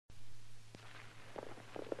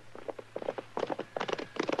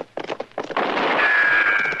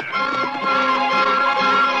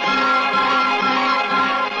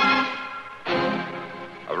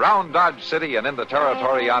around Dodge City and in the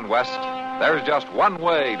territory on west, there's just one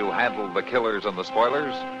way to handle the killers and the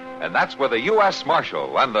spoilers, and that's with a U.S.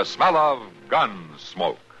 Marshal and the smell of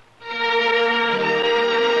Gunsmoke.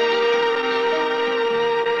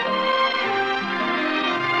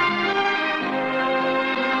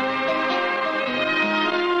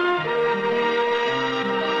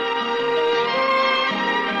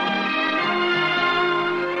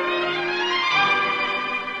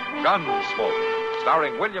 Gunsmoke,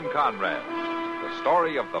 starring William Conrad. The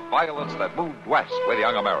story of the violence that moved west with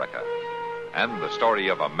young America. And the story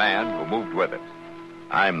of a man who moved with it.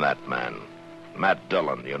 I'm that man. Matt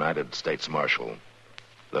Dillon, United States Marshal.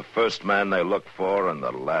 The first man they look for and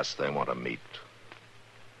the last they want to meet.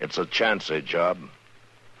 It's a chancy job,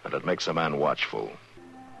 and it makes a man watchful.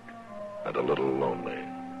 And a little lonely.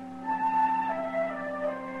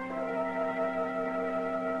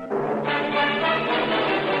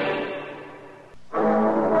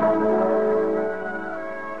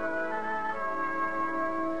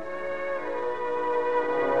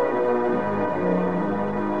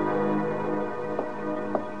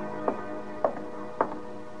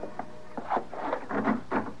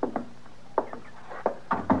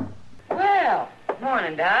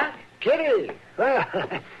 Doc. Kitty! Well,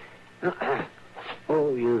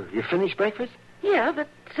 oh, you finished breakfast? Yeah, but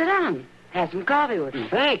sit down. Have some coffee with me.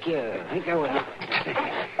 Thank you. I think I will.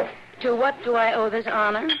 To what do I owe this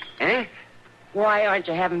honor? Eh? Why aren't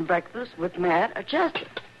you having breakfast with Matt or Chester?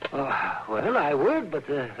 Oh, well, I would, but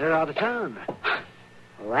they're out of town.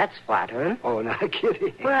 Well, that's flattering. Oh, now,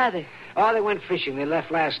 Kitty. Where are they? Oh, they went fishing. They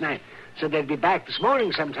left last night. Said they'd be back this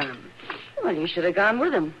morning sometime. Well, you should have gone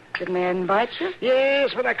with them. Did Matt invite you?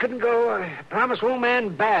 Yes, but I couldn't go. I promised old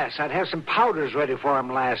man Bass I'd have some powders ready for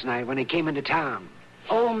him last night when he came into town.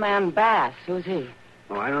 Old man Bass? Who's he?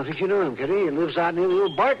 Oh, I don't think you know him, Kitty. He lives out near the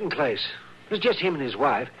old Barton place. It's just him and his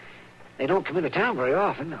wife. They don't come into town very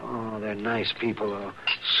often. Oh, they're nice people, though.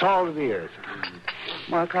 Salt of the earth.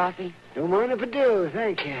 More coffee? Don't mind if I do,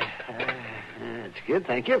 thank you. That's good,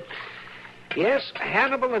 thank you. Yes,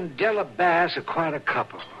 Hannibal and Della Bass are quite a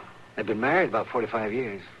couple. They've been married about 45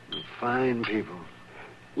 years. Fine people.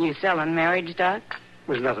 You selling marriage, Doc?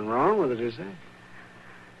 There's nothing wrong with it, is there?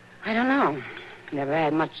 I don't know. Never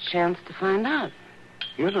had much chance to find out.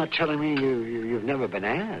 You're not telling me you've never been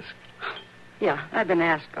asked? Yeah, I've been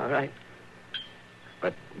asked, all right.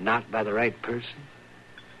 But not by the right person?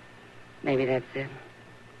 Maybe that's it.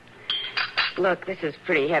 Look, this is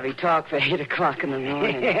pretty heavy talk for 8 o'clock in the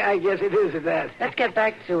morning. Yeah, I guess it is at that. Let's get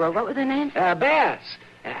back to, what were their names? Bass.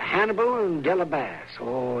 Hannibal and Della Bass.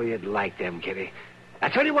 Oh, you'd like them, Kitty. I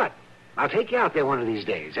tell you what, I'll take you out there one of these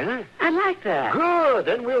days, huh? I like that. Good,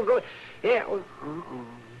 then we'll go. Yeah. Well,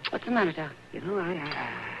 what's the matter, Doc? You know,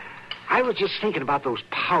 I was just thinking about those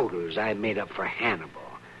powders I made up for Hannibal.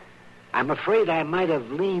 I'm afraid I might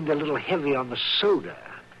have leaned a little heavy on the soda.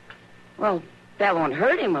 Well, that won't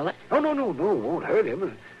hurt him, will it? Oh, no, it won't hurt him.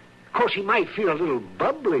 Of course, he might feel a little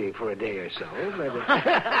bubbly for a day or so, but...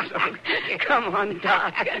 Come on,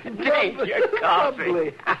 Doc. Drink your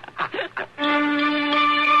coffee.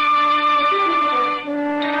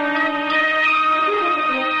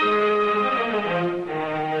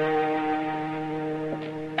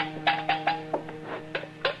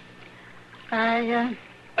 I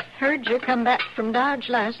heard you come back from Dodge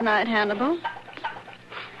last night, Hannibal.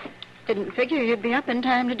 Didn't figure you'd be up in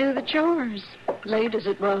time to do the chores, late as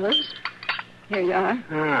it was. Here you are.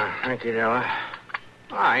 Ah, thank you, Della.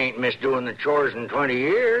 I ain't missed doing the chores in 20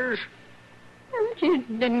 years. You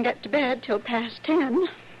didn't get to bed till past 10. Did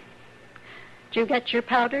you get your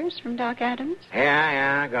powders from Doc Adams?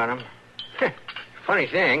 Yeah, I got them. Funny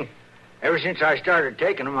thing, ever since I started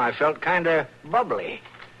taking them, I felt kind of bubbly.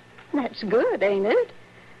 That's good, ain't it?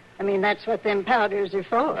 I mean, that's what them powders are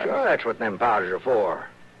for. Sure, that's what them powders are for.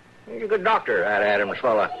 He's a good doctor, that Adams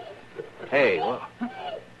fella. Hey, well...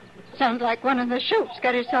 Sounds like one of the Schultz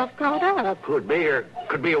got himself caught up. Could be, or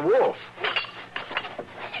could be a wolf.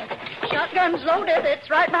 Shotgun's loaded. It's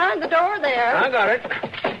right behind the door there. I got it.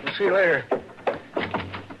 We'll see you later.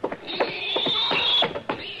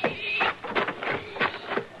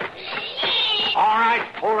 All right,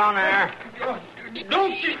 hold on there.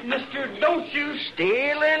 Don't shoot, mister. Don't shoot.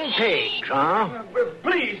 Stealing pigs, huh?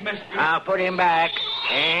 Please, mister. I'll put him back.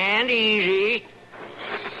 And easy.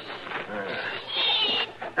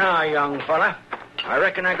 Now, young fella, I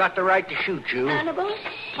reckon I got the right to shoot you. Hannibal,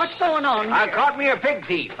 what's going on here? I caught me a pig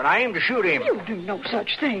thief, and I aim to shoot him. You do no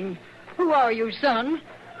such thing. Who are you, son?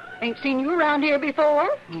 Ain't seen you around here before.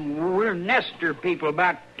 We're Nestor people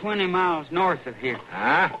about 20 miles north of here.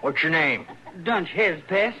 Huh? What's your name? Dunch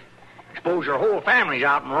Hezpeth. Suppose your whole family's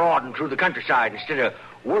out marauding through the countryside instead of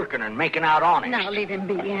working and making out honest. Now leave him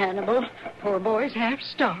be, Hannibal. Poor boy's half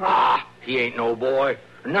starved. Ah, he ain't no boy.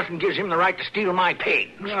 Nothing gives him the right to steal my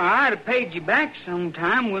pigs. Well, I'd have paid you back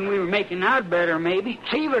sometime when we were making out better, maybe.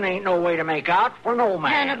 Thieving ain't no way to make out for no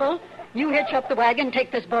man. Hannibal, you hitch up the wagon,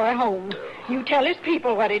 take this boy home. You tell his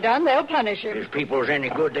people what he done, they'll punish him. If his people's any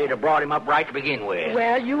good, they'd have brought him up right to begin with.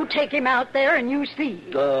 Well, you take him out there and you see.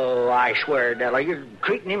 Oh, I swear, Della, you're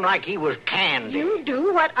treating him like he was candy. You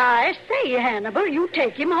do what I say, Hannibal. You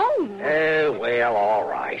take him home. Well, all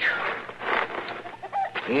right.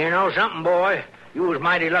 You know something, boy? You was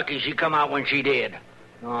mighty lucky she come out when she did.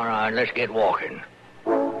 All right, let's get walking.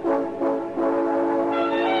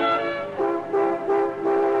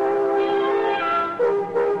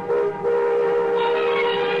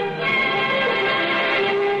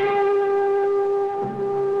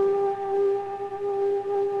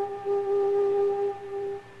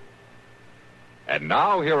 And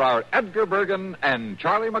now here are Edgar Bergen and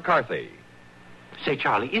Charlie McCarthy. Say,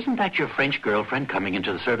 Charlie, isn't that your French girlfriend coming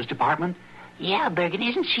into the service department? Yeah, Bergen,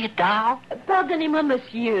 isn't she a doll? Pardonnez-moi,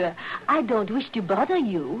 monsieur. I don't wish to bother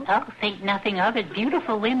you. Oh, think nothing of it.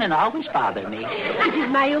 Beautiful women always bother me. It is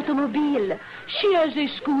my automobile. She has a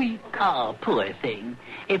squeak. Oh, poor thing.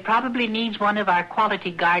 It probably needs one of our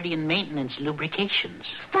quality guardian maintenance lubrications.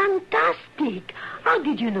 Fantastic. How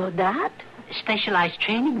did you know that? Specialized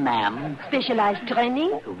training, ma'am. Specialized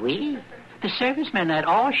training? Oui. The servicemen at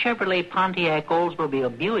all Chevrolet, Pontiac,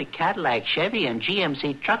 Oldsmobile, Buick, Cadillac, Chevy, and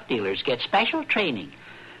GMC truck dealers get special training.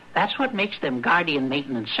 That's what makes them guardian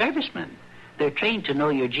maintenance servicemen. They're trained to know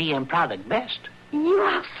your GM product best. You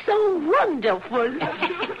are so wonderful.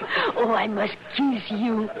 Oh, I must kiss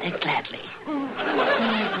you. Gladly.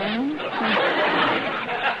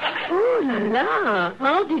 Oh, la.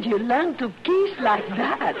 How did you learn to kiss like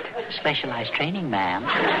that? Specialized training, ma'am.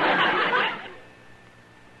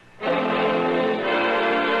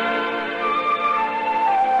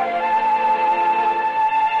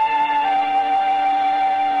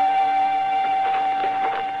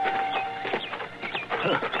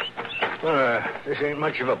 This ain't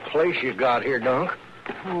much of a place you got here, Dunk.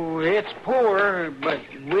 Oh, it's poor, but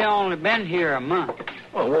we only been here a month.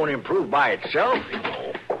 Well, it won't improve by itself, you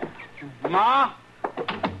know. Ma?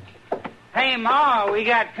 Hey, Ma, we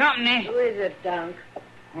got company. Who is it, Dunk?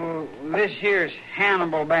 Oh, this here's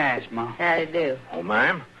Hannibal Bass, Ma. How do you do? Oh,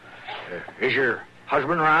 ma'am. Is your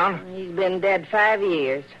husband around? He's been dead 5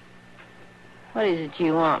 years. What is it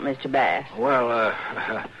you want, Mr. Bass? Well,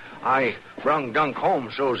 I brung Dunk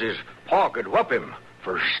home so's his pa could whoop him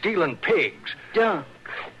for stealing pigs. Dunk.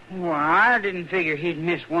 Well, I didn't figure he'd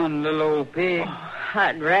miss one little old pig. Oh,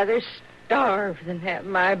 I'd rather starve than have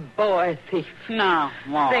my boy thief. No,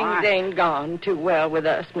 Ma. Things ain't gone too well with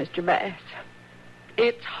us, Mr. Bass.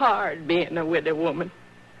 It's hard being a widow woman.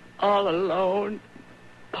 All alone.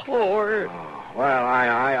 Poor. Oh, well,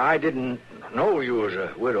 I didn't know you was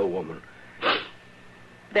a widow woman.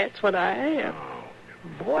 That's what I am.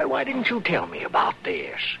 Boy, why didn't you tell me about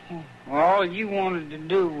this? All you wanted to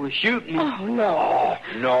do was shoot me. Oh, no. Oh,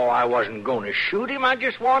 no, I wasn't going to shoot him. I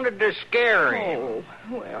just wanted to scare him. Oh,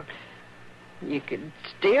 well, you could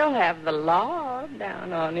still have the law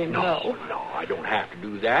down on him, No, I don't have to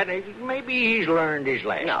do that. Maybe he's learned his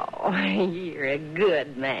lesson. No, you're a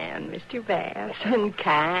good man, Mr. Bass, and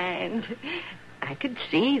kind. I could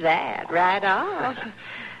see that right off.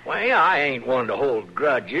 Well, I ain't one to hold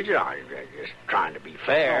grudges. I'm just trying to be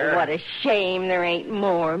fair. Oh, what a shame there ain't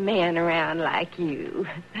more men around like you.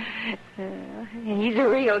 He's a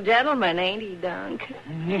real gentleman, ain't he, Dunk?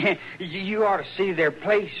 Yeah, you ought to see their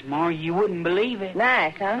place, Ma. You wouldn't believe it.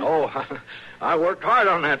 Nice, huh? Oh, I worked hard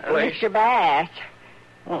on that place. Mr. Bass,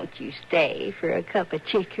 won't you stay for a cup of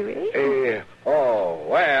chicory?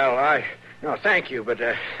 No, thank you, but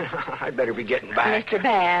I'd better be getting back. Mr.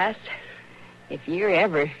 Bass, if you're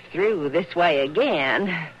ever through this way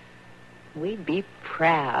again, we'd be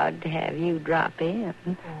proud to have you drop in.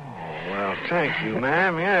 Oh, well, thank you,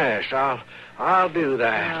 ma'am. Yes, I'll do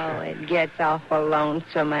that. Oh, it gets awful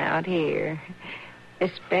lonesome out here,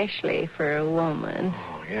 especially for a woman.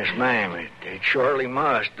 Oh, yes, ma'am. It surely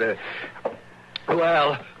must.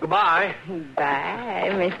 Well, goodbye. Bye,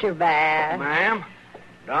 Mr. Bass. Ma'am,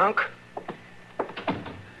 Dunk.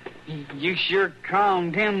 You sure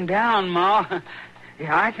calmed him down, Ma.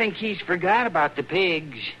 I think he's forgot about the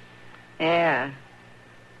pigs. Yeah.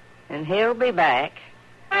 And he'll be back.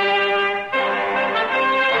 Hello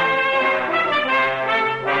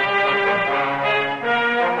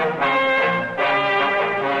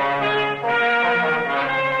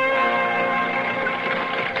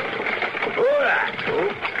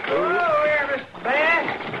there, Mr.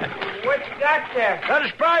 Bass. What you got there? Got a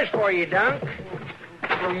surprise for you, Dunk.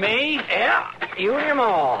 For me? Yeah, you and your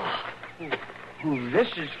ma. Oh, this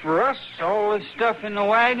is for us, all this stuff in the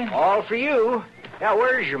wagon? All for you. Now,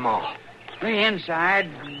 where's your ma? The inside,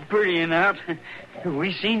 pretty enough.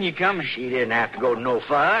 We seen you coming. She didn't have to go to no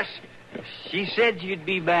fuss. She said you'd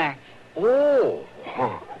be back. Oh,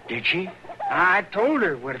 did she? I told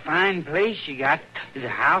her what a fine place you got. The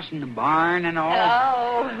house and the barn and all.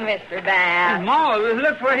 Oh, Mr. Bass. Ma,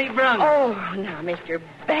 look what he brung. Oh, now, Mr.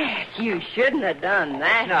 Bass, you shouldn't have done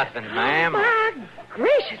that. Nothing, ma'am. My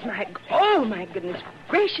gracious, my goodness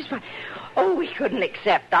gracious, Oh, we couldn't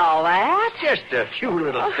accept all that. Just a few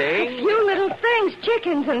little things. A few little things.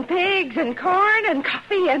 Chickens and pigs and corn and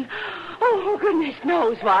coffee and... Oh, goodness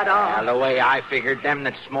knows what all. Well, the way I figured them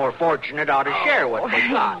that's more fortunate ought to share what they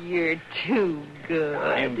got. You're too good.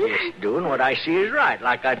 I'm just doing what I see is right,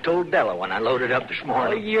 like I told Della when I loaded up this Oh,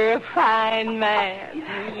 morning. you're a fine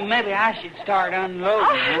man. Maybe I should start unloading.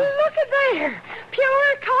 Oh, look at there.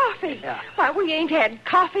 Pure coffee. Yeah. Why, we ain't had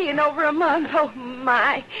coffee in over a month. Oh,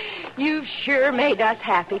 my. You've sure made us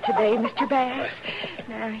happy today, Mr. Bass.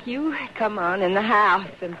 Now, you come on in the house,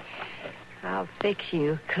 and I'll fix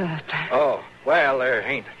you a cup. Oh, well, there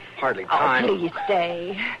ain't hardly time. Oh, please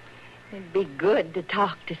stay. It'd be good to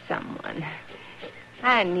talk to someone.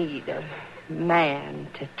 I need a man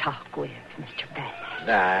to talk with, Mr. Bass.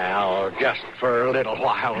 Now, just for a little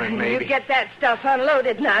while, then maybe. You get that stuff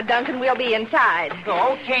unloaded now, Duncan. We'll be inside.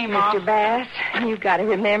 Oh, okay, Ma. Mr. Bass, you've got to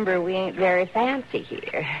remember we ain't very fancy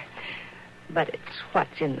here. But it's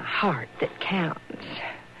what's in the heart that counts.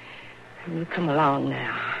 You come along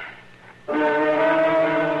now.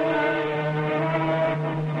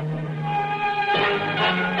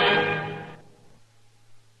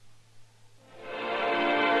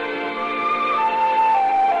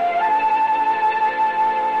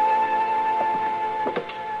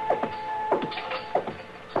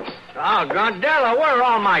 Oh, Gondella, where are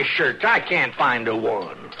all my shirts? I can't find a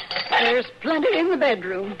one. There's plenty in the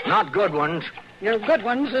bedroom. Not good ones. Your good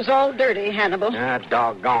ones is all dirty, Hannibal. Ah,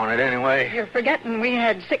 doggone it, anyway. You're forgetting we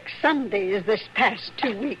had 6 Sundays this past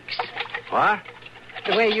 2 weeks. What?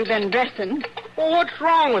 The way you've been dressing. Well, what's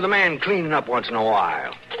wrong with a man cleaning up once in a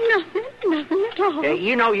while? Nothing at all. Hey,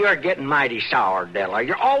 you know you're getting mighty sour, Della.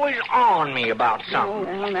 You're always on me about Oh,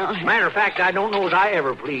 something. well, now. Matter of fact, I don't know as I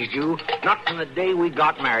ever pleased you. Not from the day we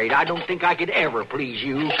got married. I don't think I could ever please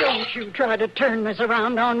you. Don't you try to turn this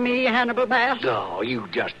around on me, Hannibal Bass. Oh, you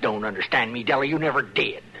just don't understand me, Della. You never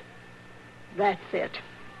did. That's it.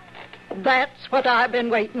 That's what I've been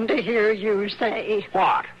waiting to hear you say.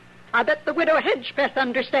 What? I bet the widow Hedgepeth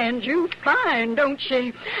understands you fine, don't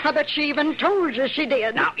she? I bet she even told you she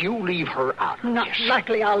did. Now, you leave her out of Not this.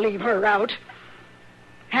 likely I'll leave her out.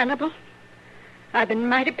 Hannibal, I've been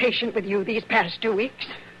mighty patient with you these past 2 weeks.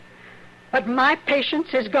 But my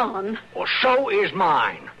patience is gone. Well, so is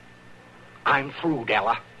mine. I'm through,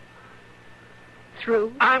 Della.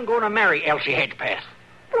 Through? I'm going to marry Elsie Hedgepeth.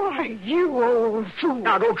 Why, you old fool.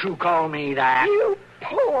 Now, don't you call me that. You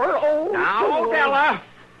poor old Now, fool. Della.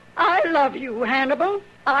 I love you, Hannibal.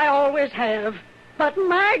 I always have. But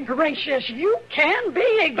my gracious, you can be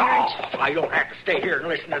ignorant. Oh, I don't have to stay here and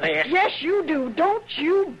listen to this. Yes, you do. Don't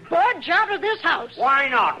you budge out of this house. Why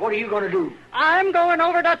not? What are you going to do? I'm going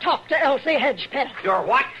over to talk to Elsie Hedgepeth. You're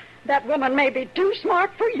what? That woman may be too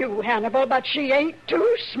smart for you, Hannibal, but she ain't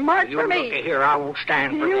too smart You for me. look here, I won't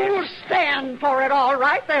stand for You'll this. stand for it, all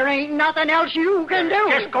right. There ain't nothing else you can do.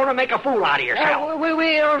 Just going to make a fool out of yourself.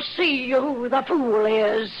 We'll see who the fool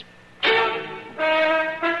is.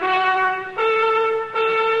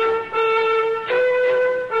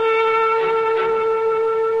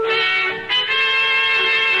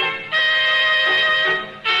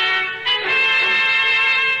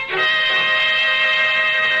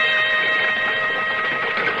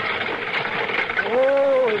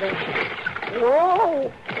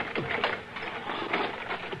 Whoa.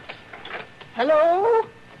 Hello?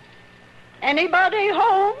 Anybody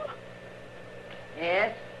home?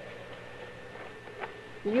 Yes,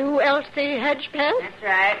 You Elsie Hedgepeth? that's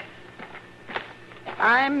right.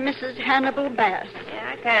 I'm Mrs. Hannibal Bass.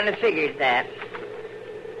 Yeah, I kind of figured that.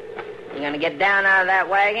 You going to get down out of that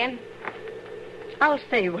wagon? I'll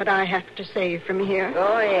say what I have to say from here.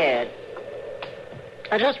 Go ahead.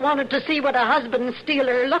 I just wanted to see what a husband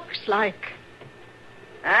stealer looks like.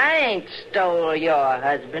 I ain't stole your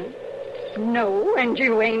husband. No, and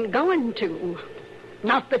you ain't going to.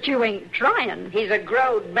 Not that you ain't trying. He's a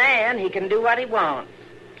grown man. He can do what he wants.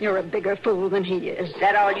 You're a bigger fool than he is. Is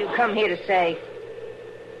that all you come here to say?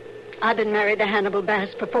 I've been married to Hannibal Bass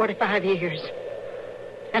for 45 years.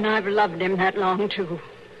 And I've loved him that long, too.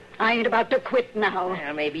 I ain't about to quit now.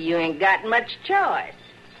 Well, maybe you ain't got much choice.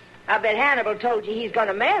 I bet Hannibal told you he's going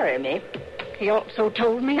to marry me. He also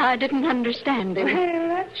told me I didn't understand him. Well,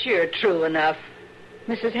 that's sure true enough.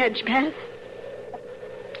 Mrs. Hedgepath,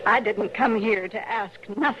 I didn't come here to ask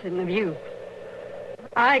nothing of you.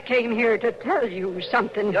 I came here to tell you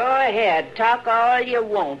something. Go ahead. Talk all you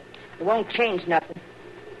want. It won't change nothing.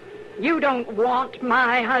 You don't want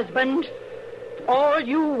my husband. All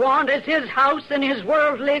you want is his house and his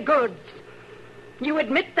worldly goods. You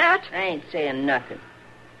admit that? I ain't saying nothing.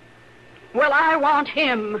 Well, I want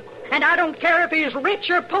him, and I don't care if he's rich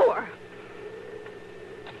or poor.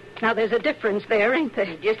 Now, there's a difference there, ain't there?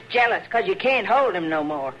 You're just jealous because you can't hold him no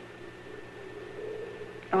more.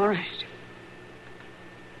 All right.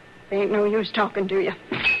 There ain't no use talking to you.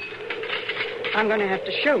 I'm going to have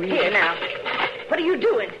to show you. Here, now. What are you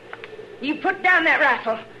doing? You put down that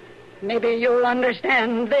rifle. Maybe you'll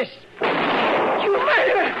understand this. You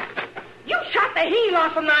murderer! You shot the heel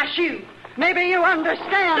off of my shoe. Maybe you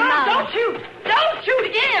understand now. Don't shoot! Don't shoot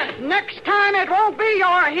again! Next time it won't be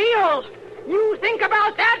your heel. You think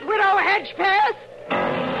about that, Widow Hedgepath?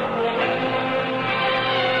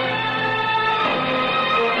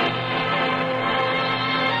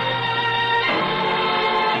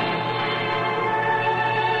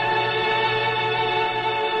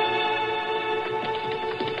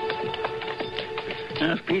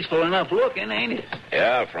 That's peaceful enough looking, ain't it?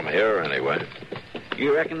 Yeah, from here anyway.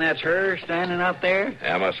 You reckon that's her standing up there?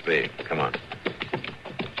 Yeah, must be. Come on.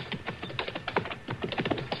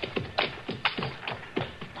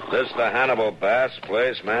 This the Hannibal Bass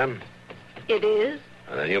place, ma'am? It is.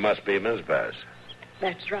 And then you must be Miss Bass.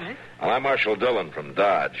 That's right. Well, I'm Marshal Dillon from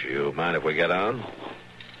Dodge. You mind if we get on?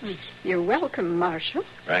 You're welcome, Marshal.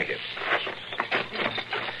 Thank you.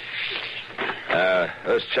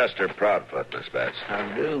 This is Chester Proudfoot, Miss Bass.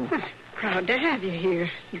 How do? Proud to have you here,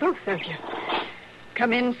 both of you.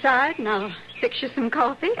 Come inside, and I'll fix you some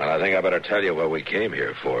coffee. Well, I think I better tell you what we came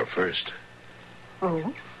here for first.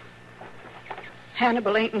 Oh?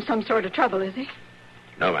 Hannibal ain't in some sort of trouble, is he?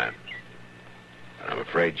 No, ma'am. I'm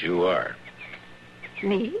afraid you are.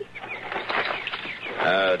 Me?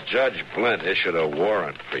 Judge Blint issued a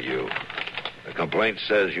warrant for you. The complaint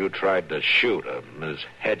says you tried to shoot a Miss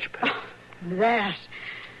Hedgepath. That.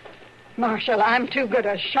 Marshal, I'm too good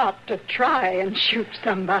a shot to try and shoot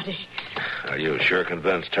somebody. Well, you sure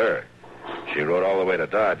convinced her. She rode all the way to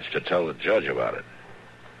Dodge to tell the judge about it.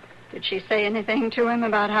 Did she say anything to him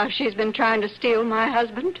about how she's been trying to steal my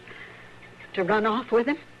husband? To run off with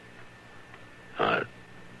him?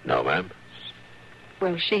 No, ma'am.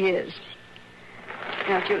 Well, she is.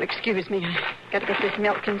 Now, if you'll excuse me, I've got to get this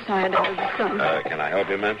milk inside out of the sun. Can I help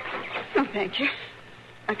you, ma'am? Oh, thank you.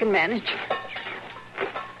 I can manage.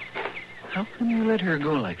 How can you let her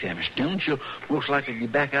go like that, Mr. Dillon? She'll most likely be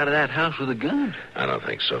back out of that house with a gun. I don't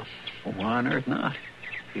think so. Well, why on earth not?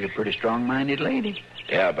 She's a pretty strong-minded lady.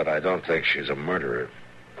 Yeah, but I don't think she's a murderer.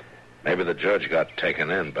 Maybe the judge got taken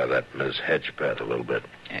in by that Miss Hedgepath a little bit.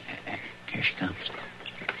 Here she comes.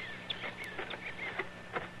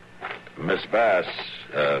 Miss Bass,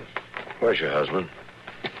 where's your husband?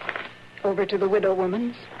 Over to the widow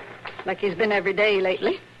woman's. Like he's been every day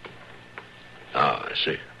lately. Oh, I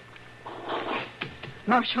see.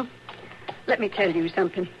 Marshal, let me tell you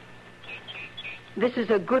something. This is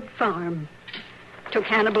a good farm. Took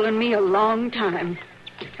Hannibal and me a long time.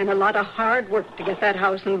 And a lot of hard work to get that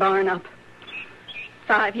house and barn up.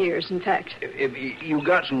 5 years, in fact. You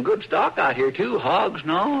got some good stock out here, too. Hogs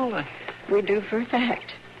and all. We do for a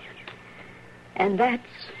fact. And that's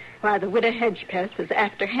why the widow Hedgepath is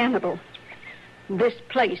after Hannibal. This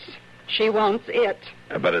place. She wants it.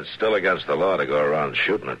 But it's still against the law to go around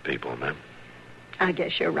shooting at people, ma'am. I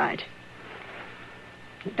guess you're right.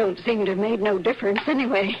 It don't seem to have made no difference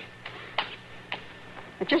anyway.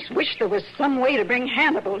 I just wish there was some way to bring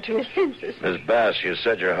Hannibal to his senses. Miss Bass, you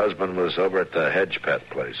said your husband was over at the Hedgepath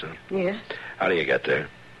place, huh? Yes. How do you get there?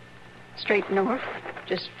 Straight north.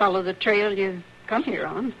 Just follow the trail you come here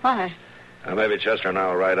on. Why? Maybe Chester and I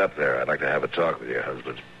will ride up there. I'd like to have a talk with your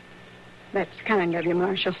husband. That's kind of you,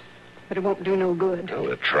 Marshal. But it won't do no good. Well,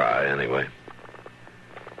 we'll try, anyway.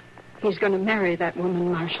 He's going to marry that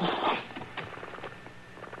woman, Marshal.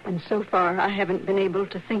 And so far, I haven't been able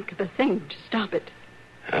to think of a thing to stop it.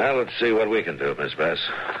 Well, let's see what we can do, Miss Bass.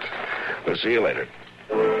 We'll see you later.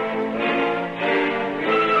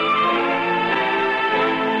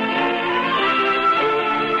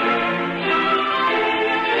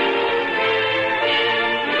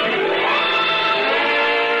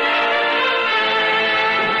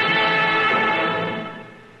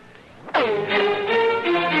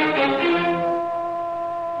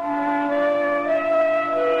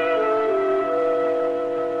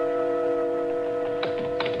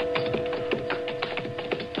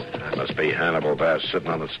 Bass sitting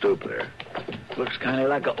on the stoop there. Looks kind of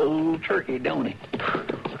like an old turkey, don't he?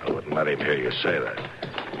 I wouldn't let him hear you say that.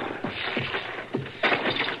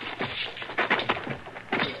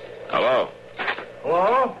 Hello?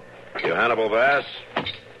 Hello? You Hannibal Bass?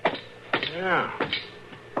 Yeah.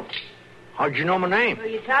 How'd you know my name? Who are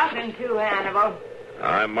you talking to, Hannibal?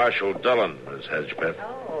 I'm Marshal Dillon, Miss Hedgepeth.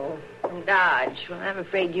 Oh, from Dodge. Well, I'm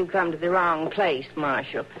afraid you come to the wrong place,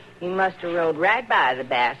 Marshal. You must have rode right by the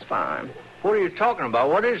Bass farm. What are you talking about?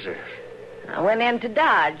 What is this? I went into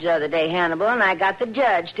Dodge the other day, Hannibal, and I got the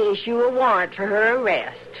judge to issue a warrant for her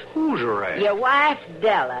arrest. Whose arrest? Your wife,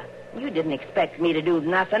 Della. You didn't expect me to do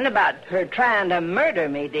nothing about her trying to murder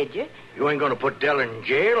me, did you? You ain't going to put Della in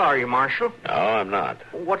jail, are you, Marshal? No, I'm not.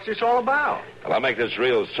 What's this all about? Well, I'll make this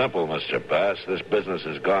real simple, Mr. Bass. This business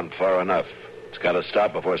has gone far enough. It's got to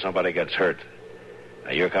stop before somebody gets hurt.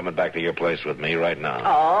 Now, you're coming back to your place with me right now.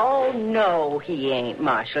 Oh, no, he ain't,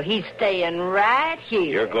 Marshal. He's staying right here.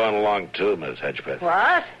 You're going along, too, Miss Hedgepeth.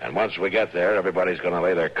 What? And once we get there, everybody's going to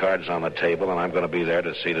lay their cards on the table, and I'm going to be there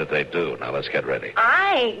to see that they do. Now, let's get ready.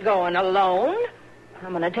 I ain't going alone.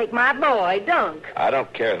 I'm going to take my boy, Dunk. I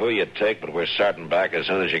don't care who you take, but we're starting back as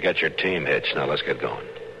soon as you get your team hitched. Now, let's get going.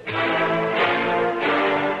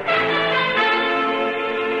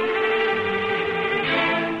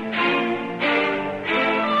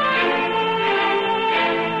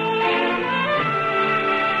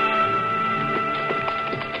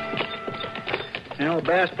 You know,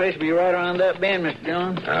 Bass Place will be right around that bend, Mr.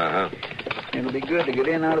 Dillon. Uh-huh. It'll be good to get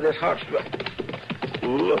in out of this hot spot.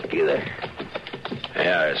 Looky there.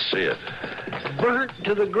 Yeah, I see it. Burnt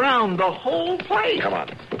to the ground, the whole place. Come on.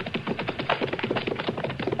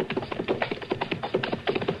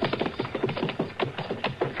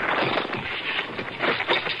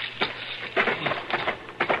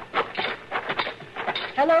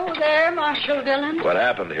 Hello there, Marshal Dillon. What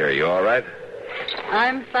happened here? You all right?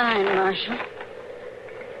 I'm fine, Marshal.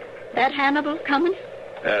 That Hannibal coming?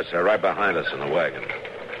 Yes, they're right behind us in the wagon.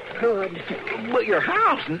 Good. But your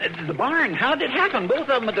house and the barn, how did it happen? Both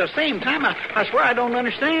of them at the same time? I swear I don't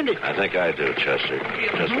understand it. I think I do, Chester.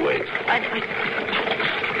 Just wait.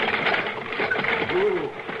 Ooh.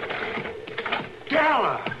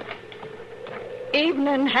 Della!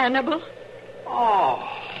 Evening, Hannibal. Oh,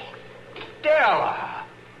 Della!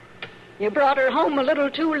 You brought her home a little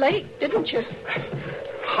too late, didn't you?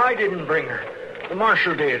 I didn't bring her. The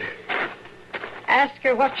marshal did. Ask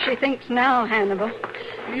her what she thinks now, Hannibal.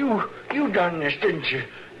 You done this, didn't you?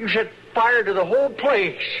 You set fire to the whole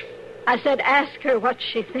place. I said ask her what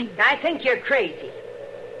she thinks. I think you're crazy.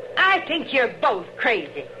 I think you're both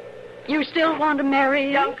crazy. You still want to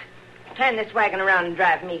marry Dunk, turn this wagon around and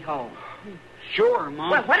drive me home. Sure,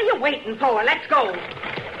 Mom. Well, what are you waiting for? Let's go.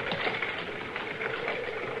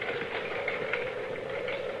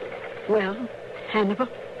 Well, Hannibal?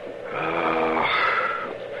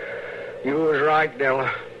 You was right,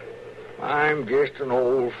 Della. I'm just an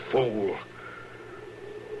old fool.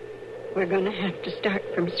 We're going to have to start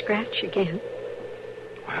from scratch again.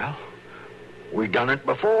 Well, we done it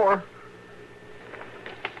before.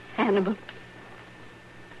 Hannibal,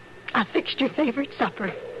 I fixed your favorite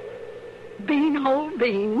supper. Whole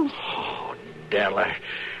beans. Oh, Della.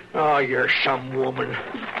 Oh, you're some woman.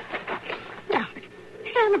 Now,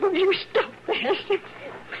 Hannibal, you stop that.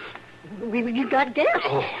 You got guests.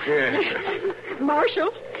 Oh, yeah.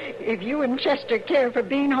 Marshal, if you and Chester care for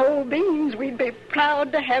whole beans, we'd be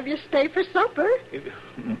proud to have you stay for supper.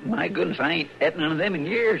 My goodness, I ain't ate none of them in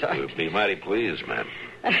years. We'd be mighty pleased, ma'am.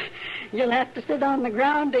 You'll have to sit on the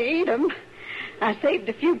ground to eat 'em. I saved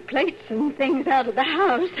a few plates and things out of the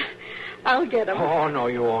house. I'll get 'em. Oh, no,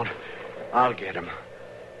 you won't. I'll get him.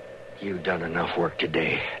 You've done enough work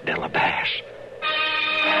today, Della Bass.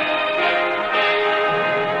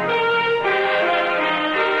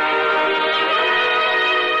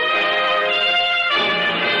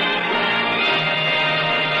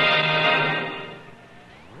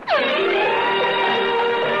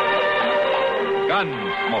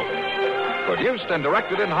 Gunsmoke. Produced and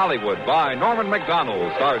directed in Hollywood by Norman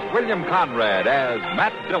Macdonald, stars William Conrad as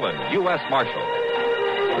Matt Dillon, U.S. Marshal.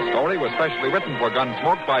 The story was specially written for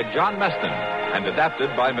Gunsmoke by John Meston and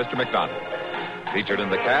adapted by Mr. Macdonald. Featured in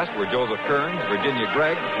the cast were Joseph Kearns, Virginia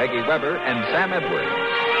Gregg, Peggy Weber, and Sam Edwards.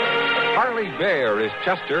 Harley Bear is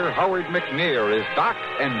Chester, Howard McNear is Doc,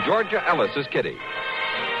 and Georgia Ellis is Kitty.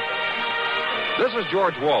 This is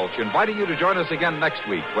George Walsh inviting you to join us again next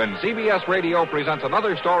week when CBS Radio presents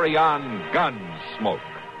another story on Gunsmoke.